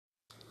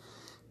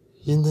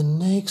In the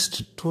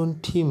next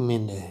 20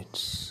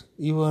 minutes,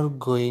 you are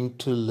going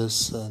to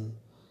listen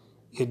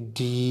a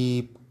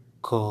deep,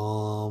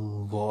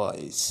 calm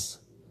voice.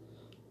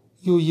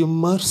 You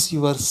immerse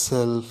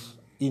yourself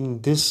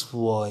in this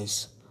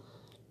voice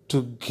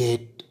to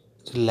get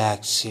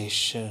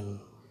relaxation.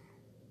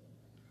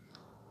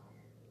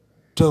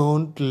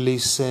 Don't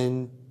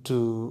listen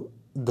to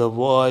the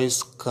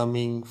voice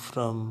coming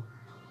from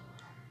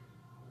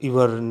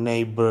your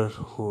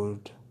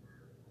neighborhood.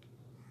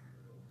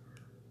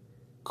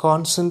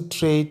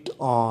 Concentrate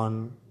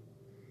on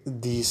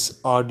this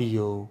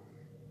audio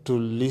to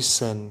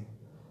listen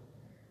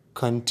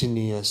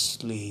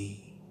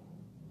continuously.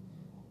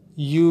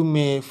 You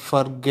may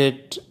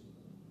forget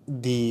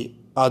the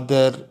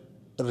other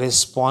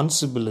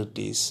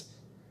responsibilities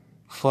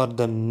for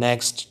the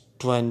next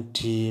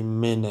 20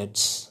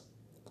 minutes.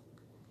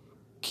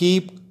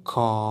 Keep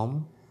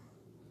calm,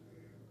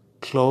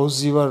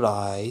 close your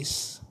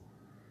eyes,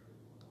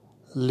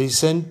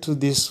 listen to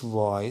this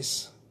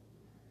voice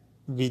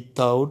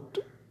without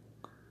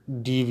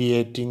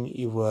deviating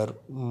your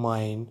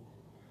mind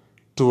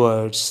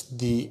towards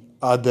the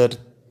other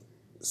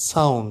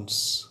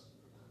sounds,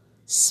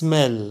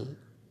 smell,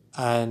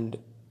 and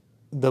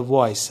the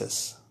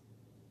voices.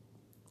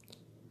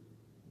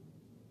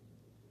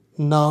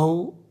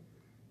 Now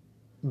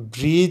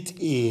breathe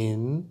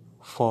in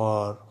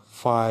for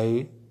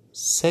 5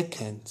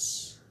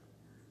 seconds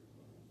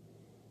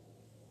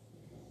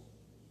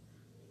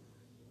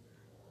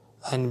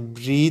and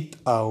breathe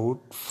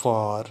out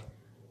for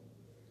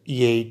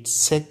 8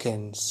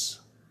 seconds.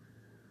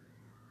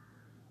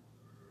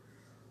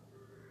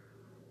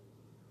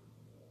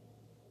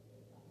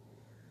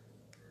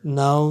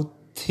 Now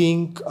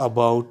think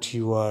about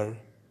your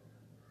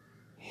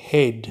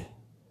head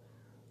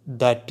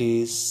that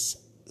is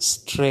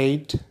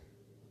straight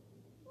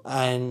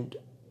and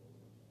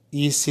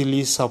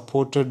easily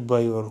supported by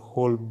your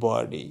whole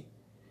body.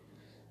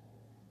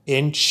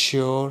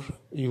 Ensure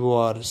you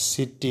are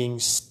sitting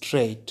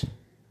straight.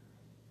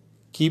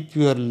 Keep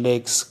your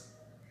legs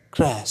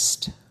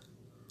crossed.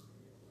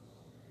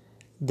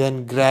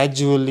 Then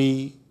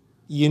gradually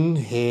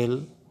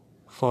inhale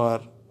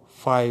for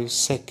 5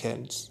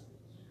 seconds.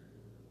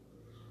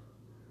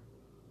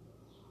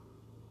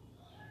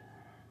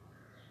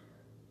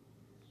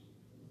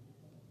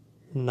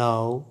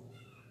 Now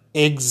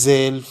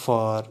exhale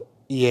for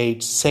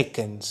 8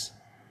 seconds.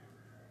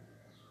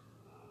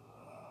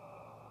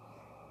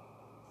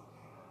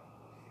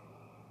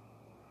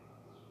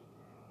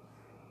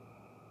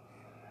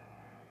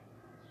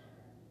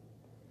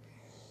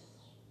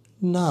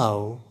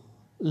 Now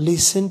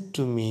listen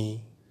to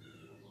me.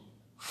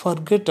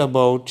 Forget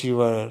about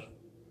your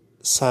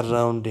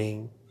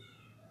surrounding.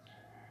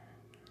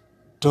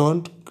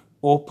 Don't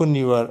open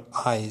your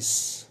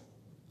eyes.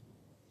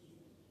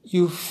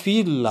 You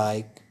feel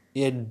like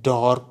a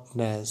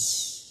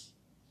darkness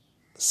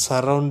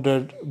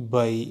surrounded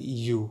by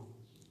you.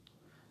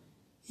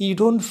 You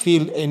don't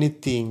feel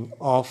anything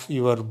of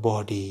your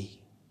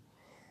body,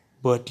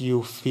 but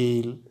you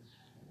feel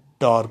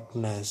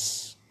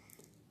darkness.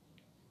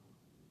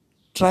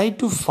 Try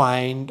to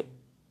find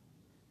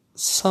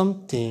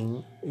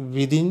something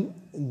within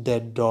the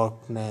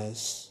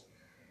darkness.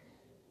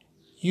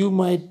 You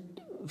might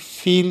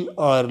feel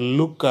or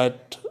look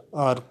at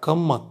or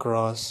come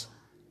across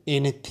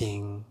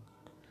anything,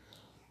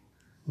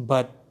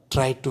 but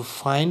try to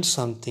find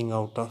something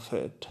out of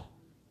it.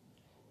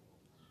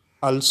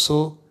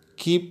 Also,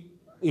 keep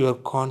your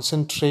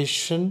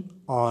concentration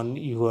on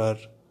your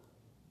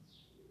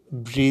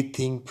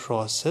breathing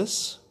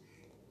process.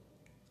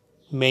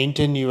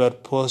 Maintain your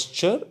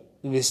posture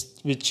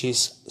which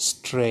is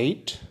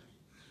straight.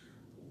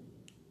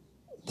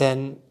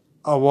 Then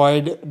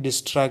avoid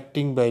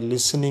distracting by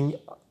listening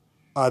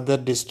other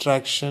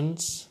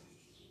distractions.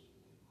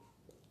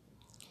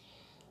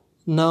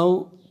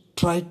 Now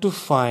try to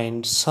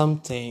find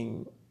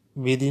something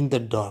within the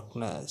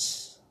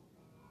darkness.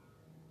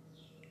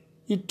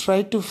 You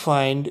try to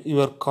find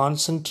your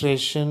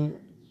concentration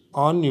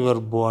on your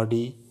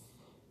body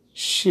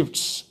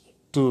shifts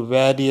to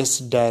various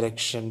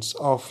directions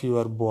of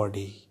your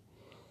body,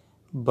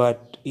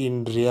 but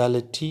in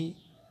reality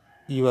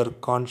your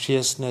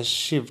consciousness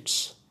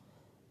shifts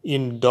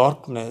in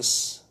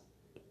darkness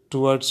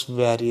towards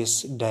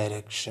various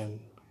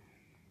directions.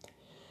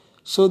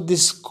 So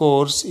this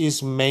course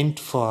is meant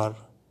for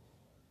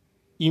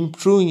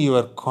improving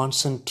your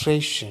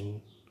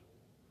concentration.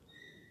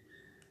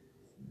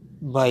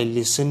 By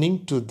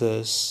listening to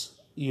this,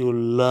 you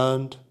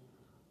learned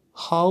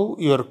how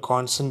your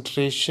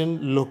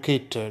concentration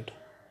located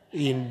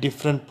in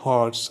different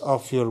parts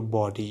of your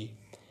body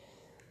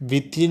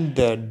within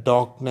the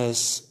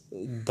darkness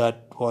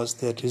that was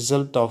the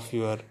result of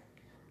your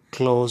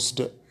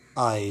closed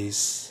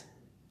eyes.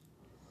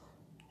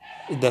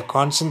 The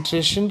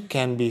concentration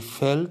can be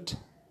felt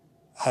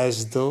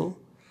as though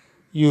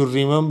you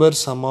remember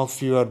some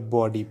of your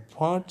body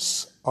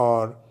parts,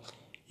 or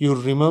you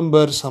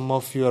remember some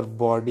of your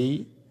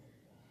body,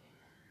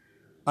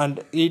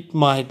 and it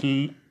might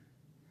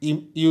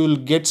you will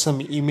get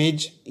some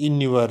image in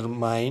your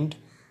mind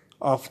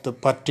of the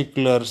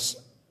particular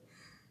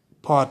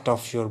part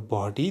of your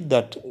body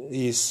that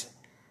is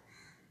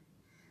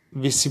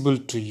visible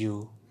to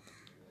you.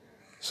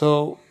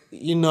 So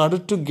in order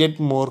to get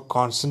more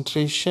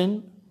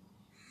concentration,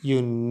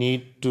 you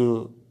need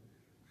to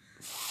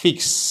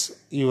fix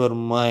your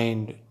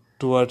mind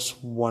towards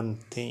one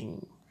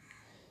thing.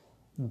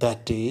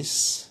 That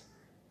is,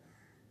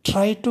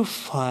 try to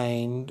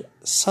find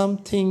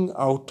something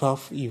out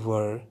of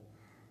your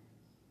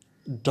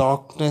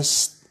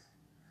darkness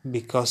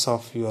because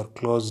of your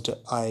closed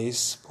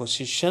eyes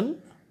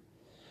position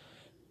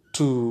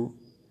to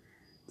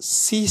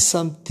see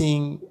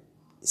something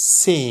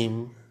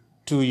same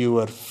to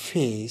your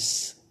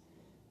face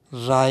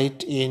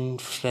right in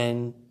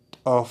front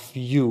of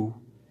you,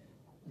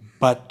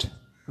 but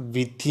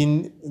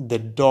within the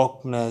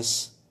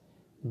darkness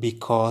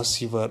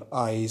because your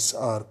eyes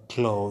are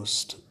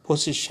closed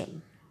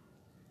position.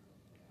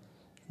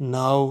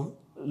 Now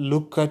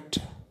look at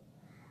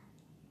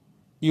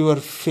your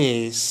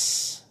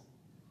face.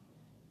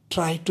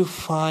 Try to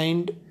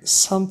find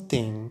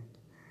something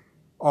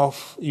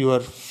of your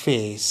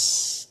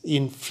face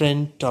in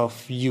front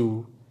of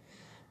you,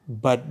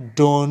 but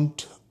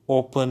don't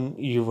open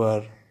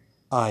your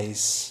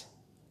eyes.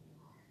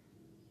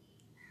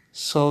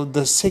 So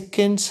the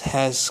seconds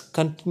has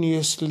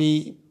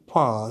continuously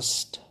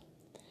passed.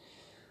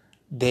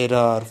 There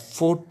are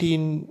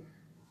 14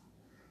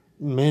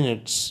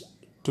 minutes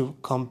to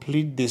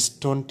complete this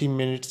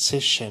 20-minute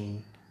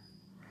session.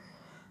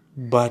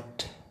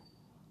 But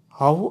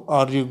how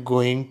are you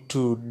going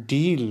to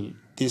deal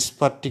this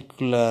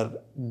particular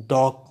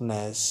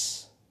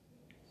darkness?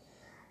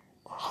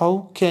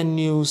 How can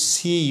you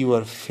see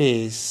your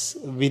face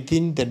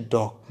within the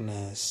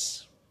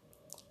darkness?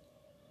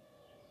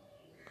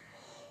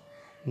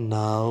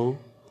 Now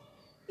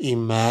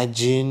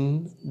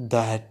imagine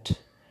that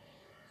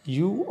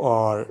you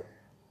are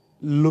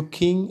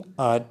looking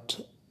at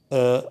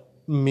a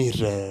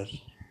mirror.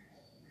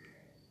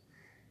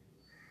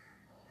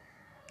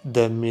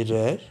 The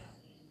mirror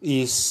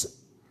is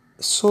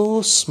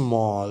so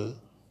small,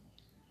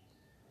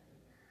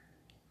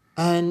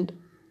 and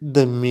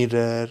the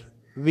mirror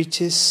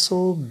which is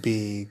so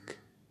big.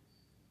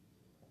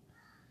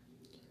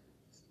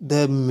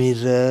 The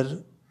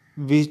mirror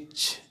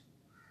which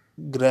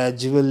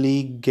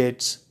gradually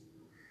gets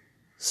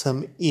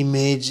some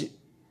image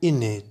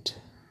in it.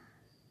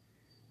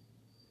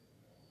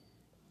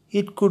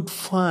 It could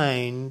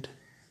find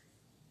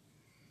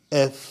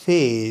a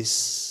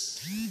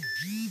face,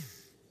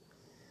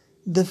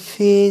 the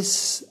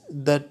face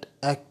that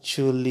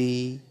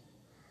actually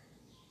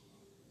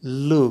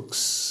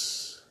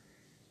looks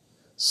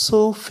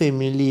so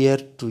familiar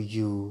to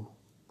you.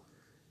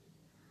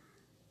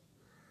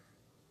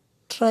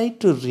 Try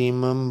to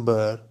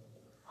remember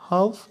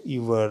how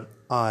your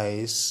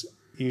eyes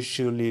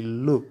usually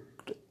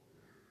looked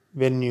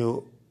when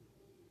you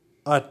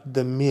at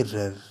the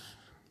mirror.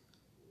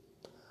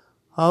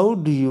 How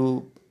do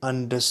you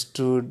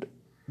understood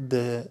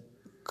the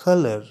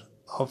color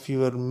of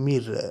your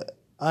mirror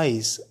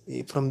eyes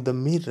from the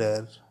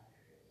mirror?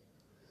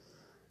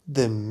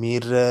 The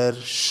mirror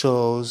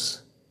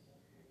shows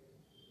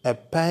a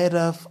pair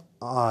of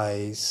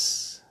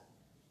eyes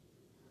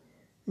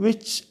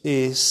which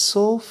is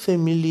so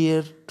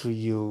familiar to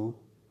you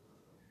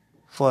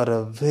for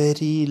a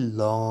very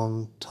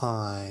long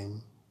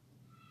time.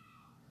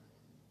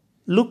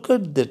 Look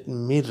at that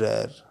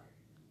mirror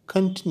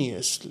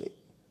continuously.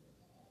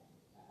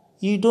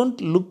 You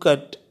don't look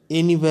at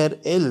anywhere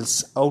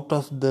else out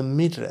of the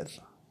mirror.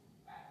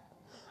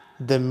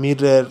 The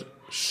mirror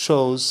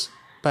shows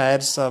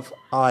pairs of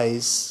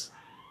eyes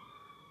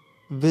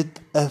with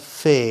a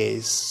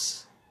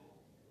face.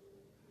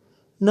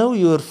 Now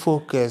your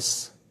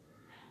focus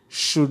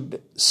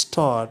should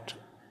start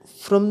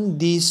from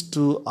these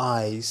two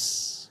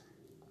eyes.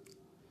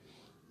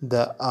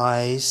 The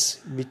eyes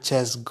which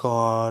has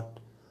got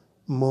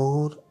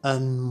more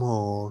and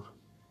more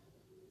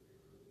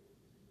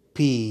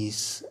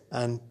peace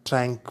and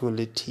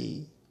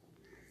tranquility.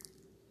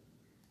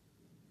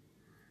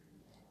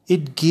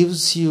 It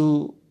gives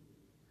you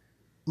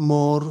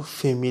more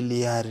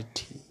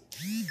familiarity.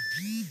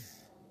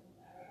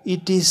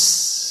 It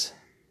is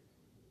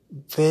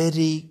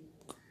very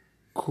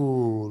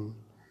cool.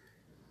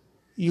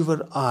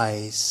 Your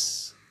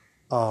eyes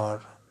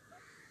are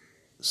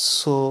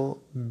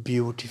so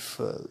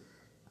beautiful.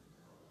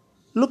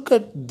 Look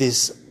at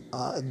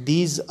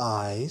these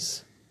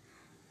eyes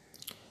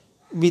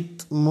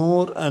with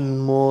more and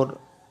more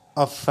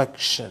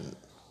affection.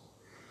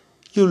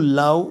 You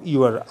love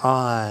your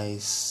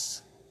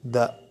eyes,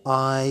 the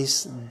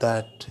eyes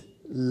that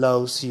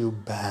loves you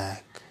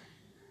back.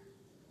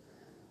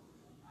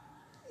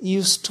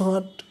 You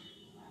start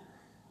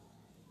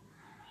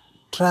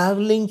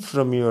traveling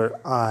from your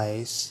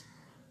eyes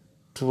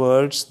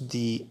towards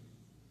the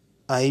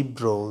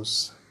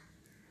eyebrows.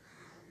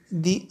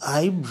 The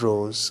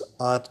eyebrows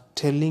are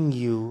telling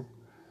you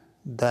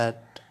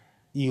that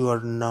you are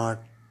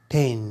not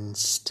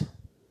tensed.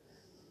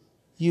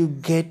 you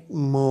get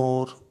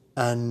more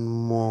and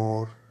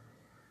more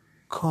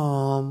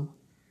calm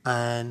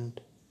and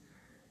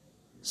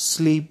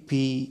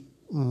sleepy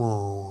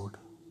mode.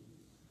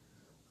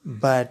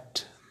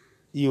 But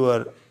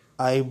your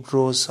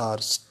eyebrows are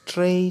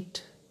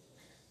straight.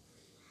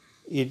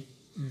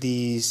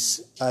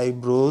 These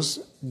eyebrows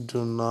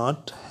do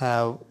not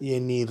have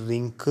any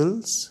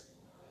wrinkles.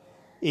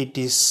 It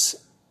is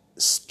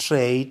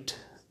straight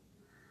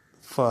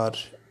for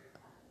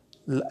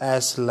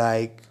as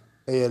like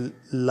a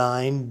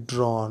line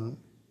drawn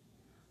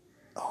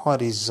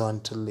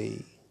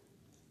horizontally.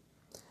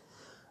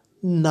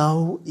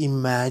 Now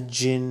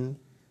imagine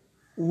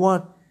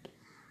what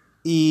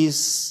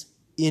is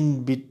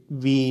in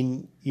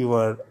between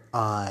your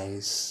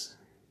eyes.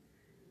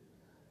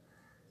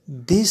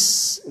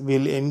 This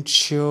will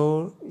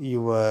ensure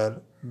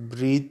your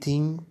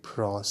breathing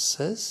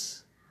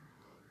process.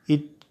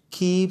 It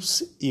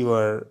keeps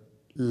your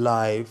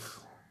life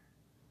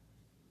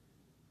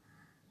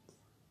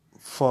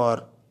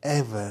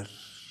forever.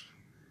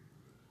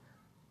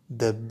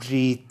 The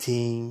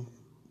breathing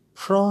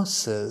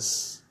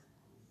process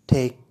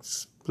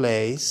takes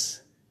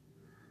place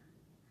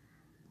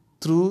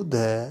through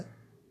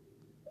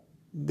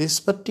this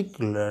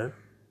particular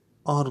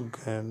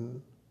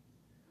organ.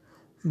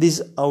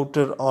 This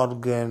outer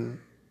organ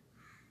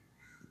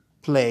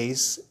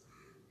plays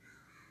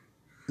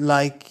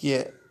like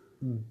a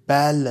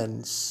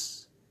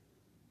balance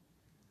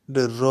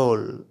the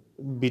role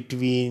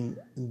between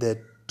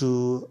the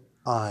two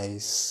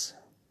eyes.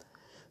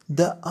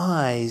 The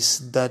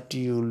eyes that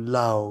you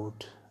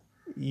loved,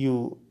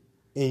 you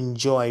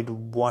enjoyed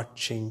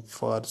watching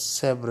for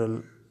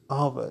several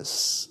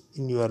hours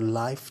in your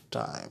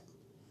lifetime,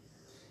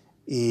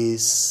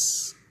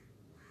 is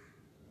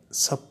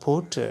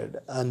supported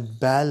and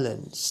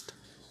balanced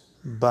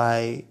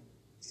by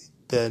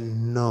the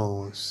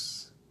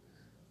nose.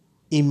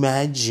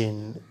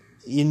 Imagine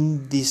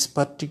in this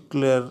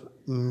particular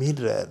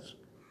mirror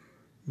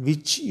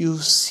which you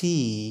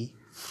see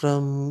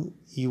from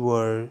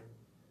your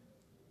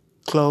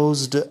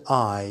closed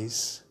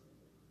eyes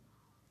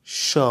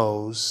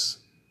shows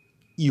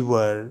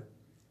your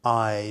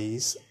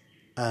eyes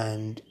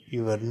and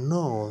your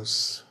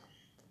nose.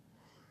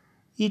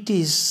 It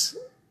is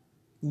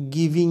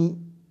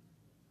giving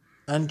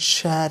and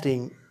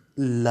sharing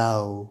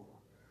love,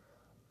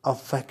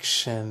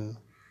 affection,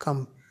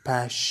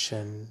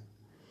 compassion.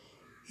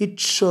 It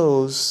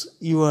shows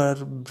you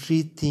are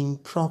breathing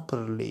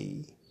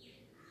properly.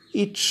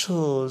 It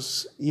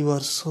shows you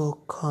are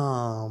so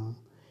calm.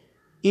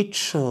 It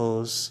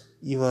shows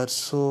you are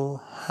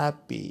so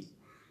happy.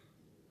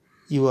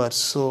 You are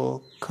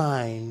so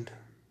kind.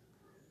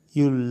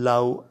 You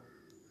love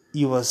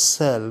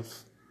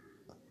yourself.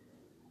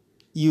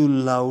 You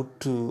love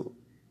to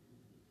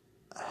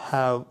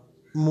have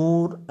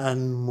more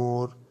and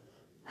more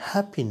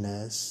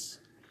happiness.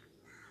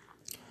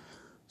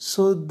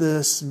 So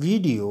this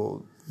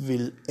video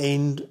will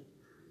end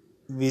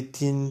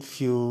within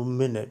few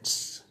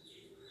minutes,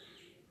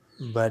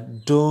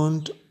 but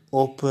don't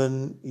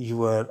open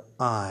your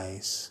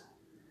eyes.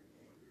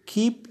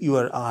 Keep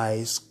your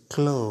eyes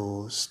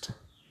closed.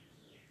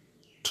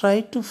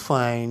 Try to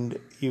find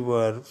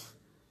your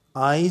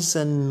eyes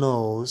and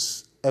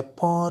nose a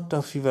part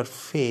of your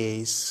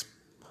face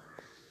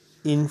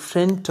in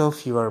front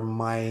of your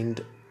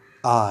mind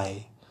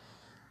eye,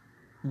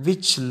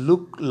 which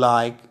look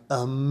like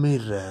a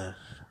mirror.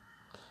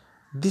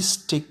 This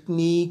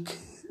technique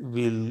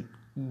will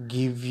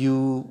give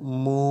you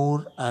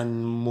more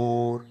and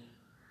more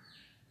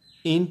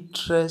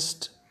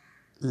interest,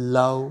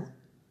 love,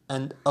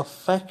 and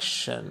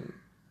affection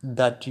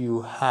that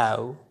you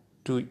have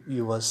to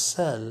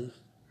yourself.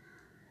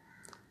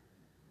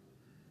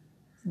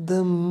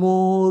 The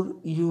more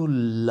you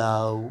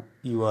love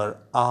your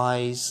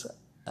eyes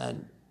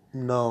and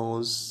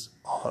nose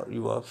or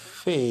your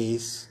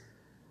face,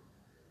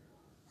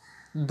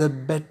 the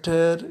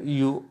better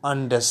you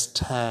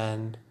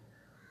understand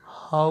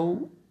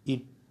how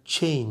it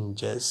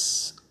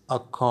changes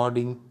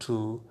according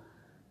to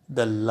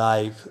the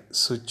life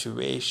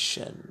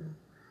situation.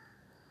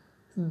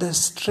 The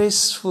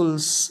stressful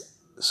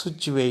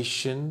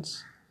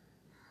situations,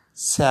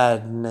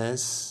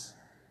 sadness,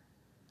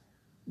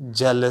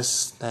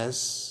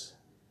 jealousness,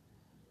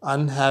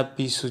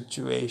 unhappy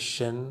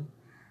situation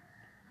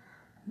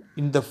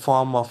in the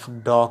form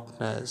of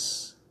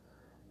darkness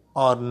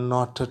are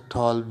not at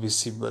all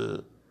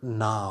visible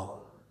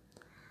now.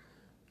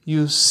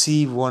 You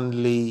see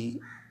only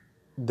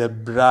the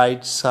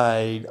bright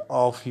side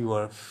of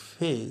your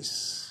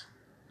face.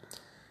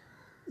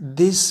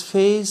 This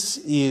face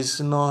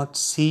is not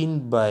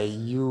seen by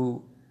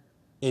you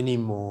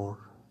anymore.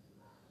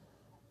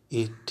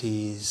 It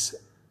is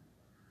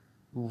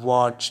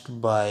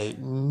watched by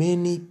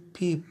many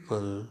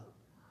people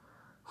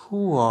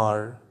who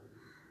are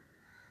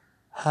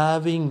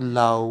having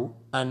love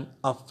and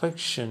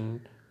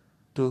affection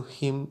to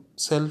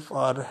himself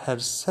or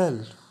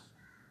herself,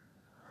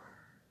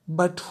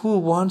 but who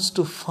wants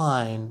to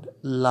find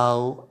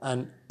love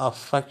and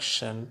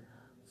affection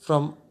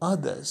from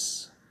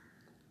others.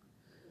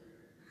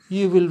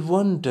 You will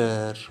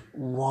wonder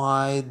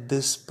why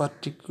this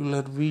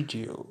particular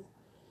video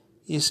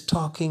is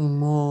talking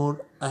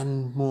more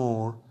and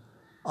more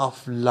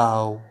of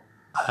love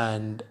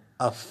and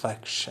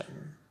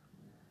affection.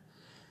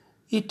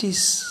 It is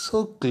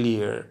so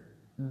clear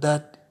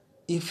that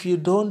if you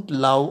don't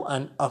love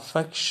and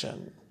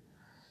affection,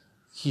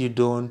 you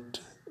don't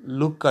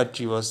look at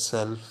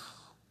yourself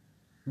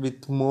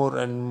with more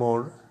and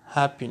more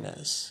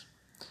happiness.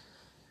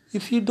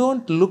 If you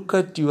don't look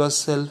at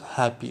yourself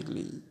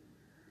happily,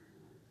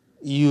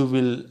 you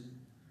will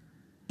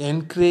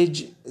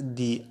encourage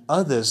the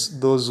others,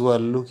 those who are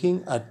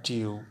looking at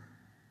you,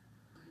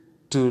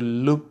 to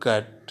look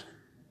at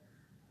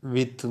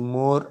with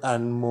more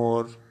and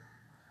more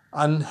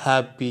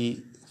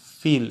unhappy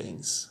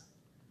feelings.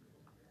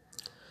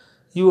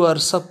 You are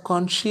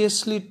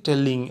subconsciously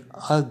telling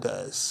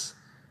others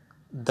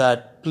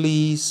that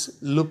please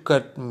look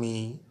at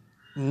me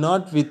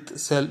not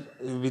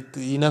with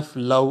enough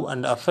love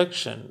and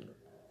affection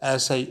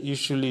as I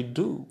usually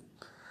do,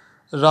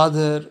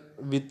 rather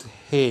with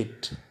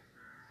hate.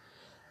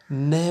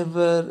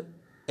 Never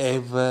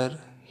ever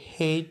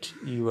hate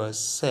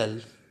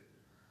yourself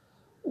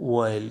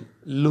while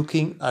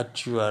looking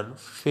at your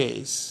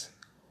face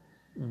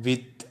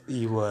with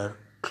your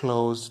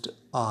closed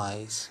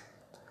eyes.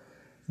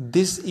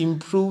 This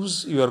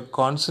improves your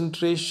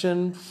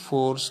concentration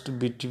forced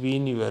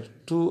between your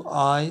two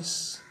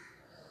eyes.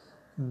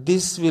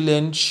 This will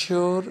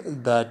ensure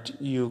that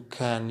you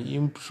can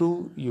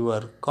improve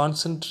your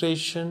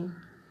concentration,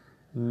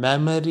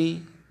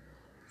 memory.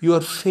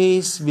 Your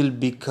face will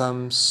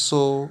become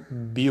so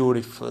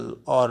beautiful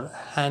or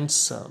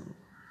handsome.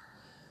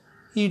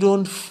 You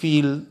don't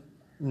feel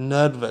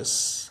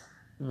nervous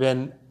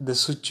when the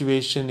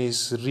situation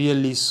is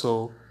really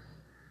so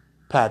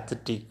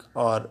pathetic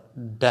or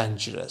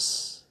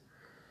dangerous.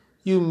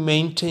 You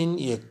maintain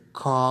a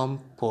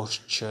calm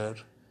posture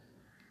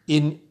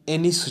in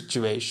any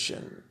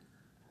situation.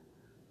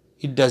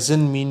 It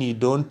doesn't mean you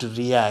don't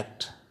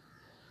react.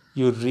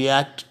 You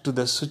react to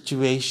the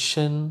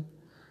situation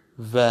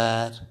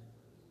where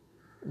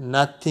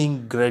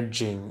nothing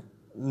grudging,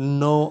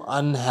 no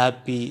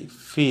unhappy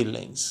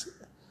feelings,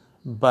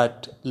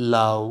 but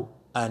love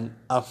and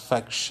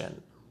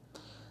affection.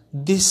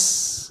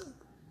 This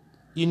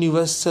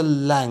universal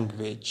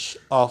language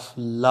of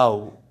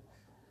love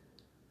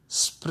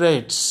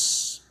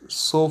spreads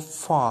so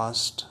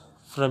fast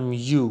from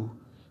you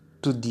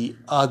to the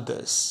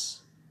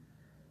others.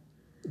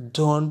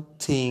 Don't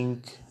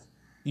think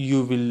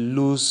you will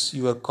lose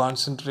your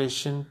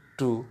concentration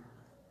to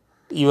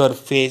your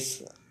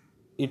face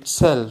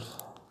itself.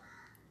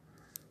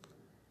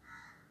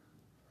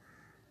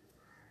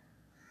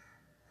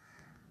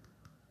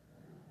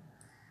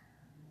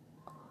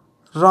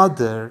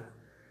 Rather,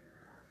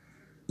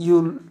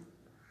 you'll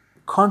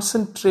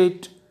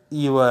concentrate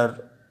your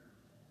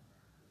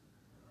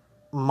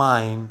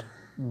mind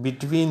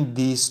between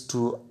these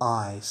two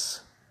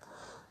eyes.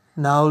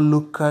 Now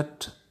look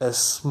at a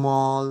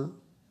small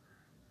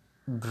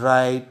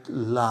bright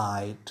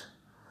light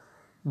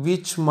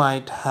which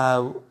might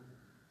have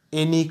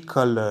any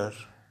color,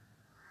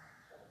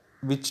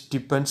 which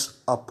depends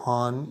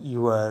upon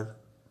your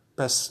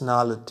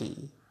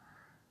personality,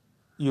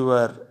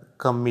 your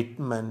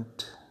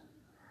commitment,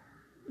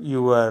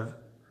 your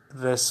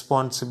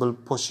responsible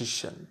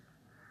position.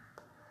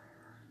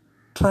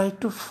 Try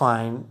to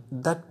find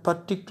that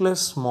particular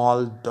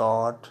small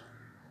dot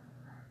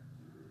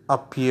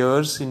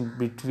appears in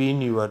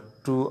between your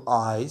two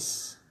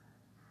eyes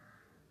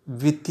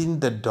within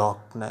the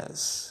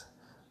darkness.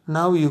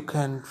 Now you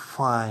can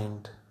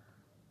find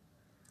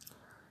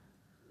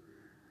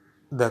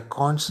the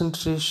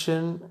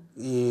concentration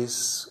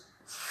is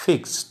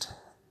fixed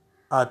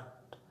at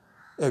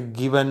a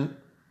given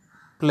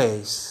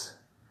place.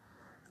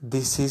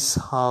 This is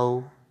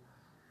how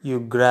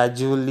you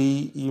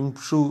gradually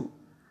improve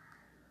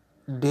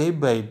day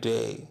by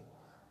day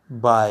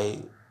by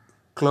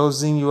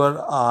closing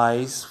your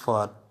eyes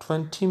for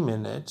 20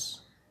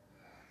 minutes,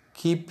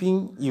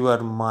 keeping your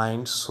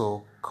mind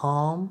so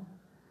calm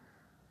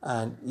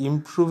and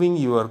improving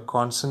your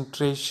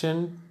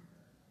concentration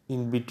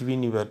in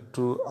between your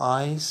two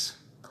eyes,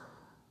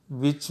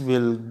 which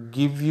will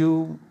give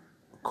you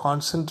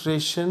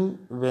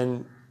concentration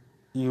when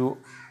you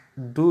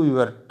do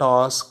your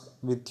task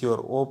with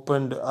your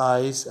opened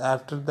eyes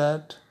after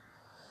that.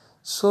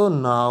 So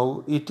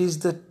now it is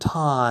the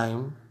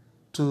time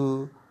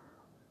to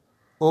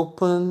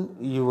open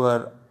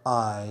your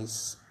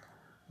eyes,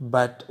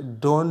 but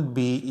don't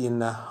be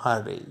in a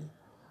hurry.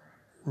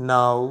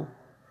 Now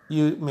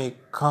you may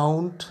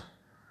count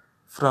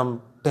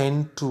from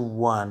 10 to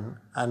 1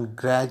 and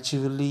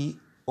gradually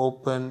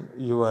open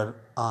your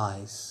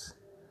eyes.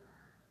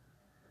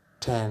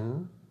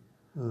 10,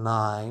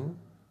 9,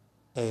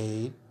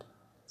 8,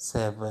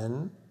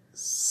 7,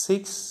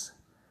 6,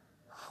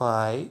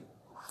 5,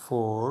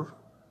 4,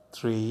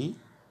 3,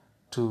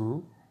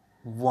 2,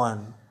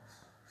 1.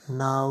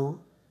 Now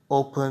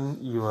open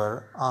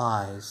your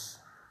eyes.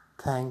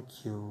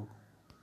 Thank you.